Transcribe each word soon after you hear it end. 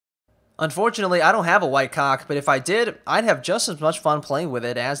Unfortunately, I don't have a white cock, but if I did, I'd have just as much fun playing with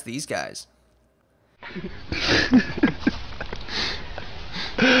it as these guys.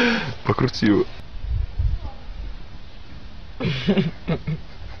 Покрути.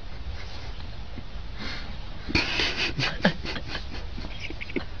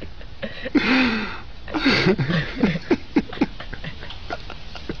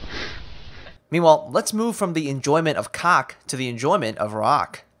 Meanwhile, let's move from the enjoyment of cock to the enjoyment of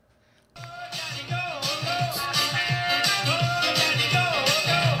rock.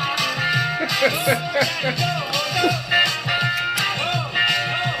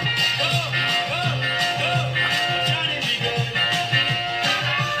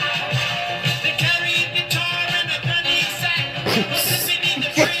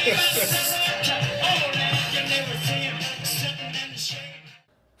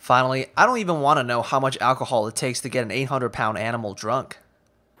 Finally, I don't even want to know how much alcohol it takes to get an 800-pound animal drunk.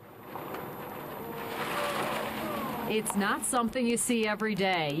 It's not something you see every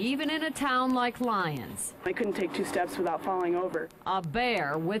day, even in a town like Lyons. I couldn't take 2 steps without falling over. A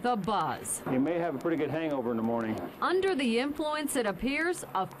bear with a buzz. You may have a pretty good hangover in the morning. Under the influence, it appears,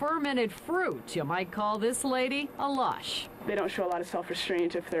 of fermented fruit. You might call this lady a lush. They don't show a lot of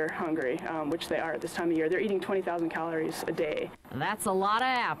self-restraint if they're hungry, which they are at this time of year. They're eating 20,000 calories a day. That's a lot of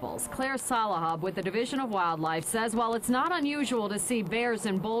apples. Claire Salahub with the Division of Wildlife says while it's not unusual to see bears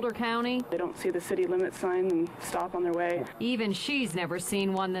in Boulder County, They don't see the city limit sign and stop on their way. even she's never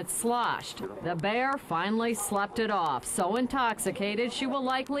seen one that's sloshed. The bear finally slept it off, so intoxicated she will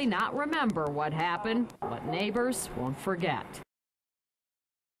likely not remember what happened, but neighbors won't forget.